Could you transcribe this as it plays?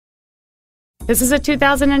This is a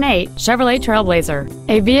 2008 Chevrolet TrailBlazer,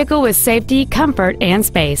 a vehicle with safety, comfort, and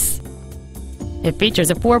space. It features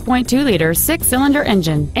a 4.2-liter six-cylinder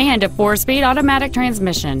engine and a 4-speed automatic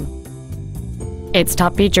transmission. Its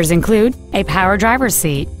top features include a power driver's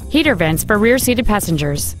seat, heater vents for rear-seated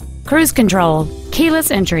passengers, cruise control, keyless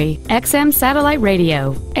entry, XM satellite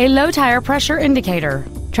radio, a low tire pressure indicator,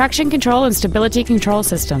 traction control and stability control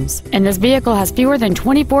systems, and this vehicle has fewer than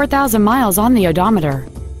 24,000 miles on the odometer.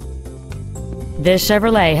 This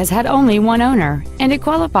Chevrolet has had only one owner, and it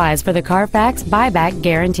qualifies for the Carfax buyback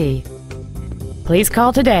guarantee. Please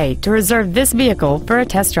call today to reserve this vehicle for a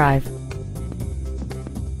test drive.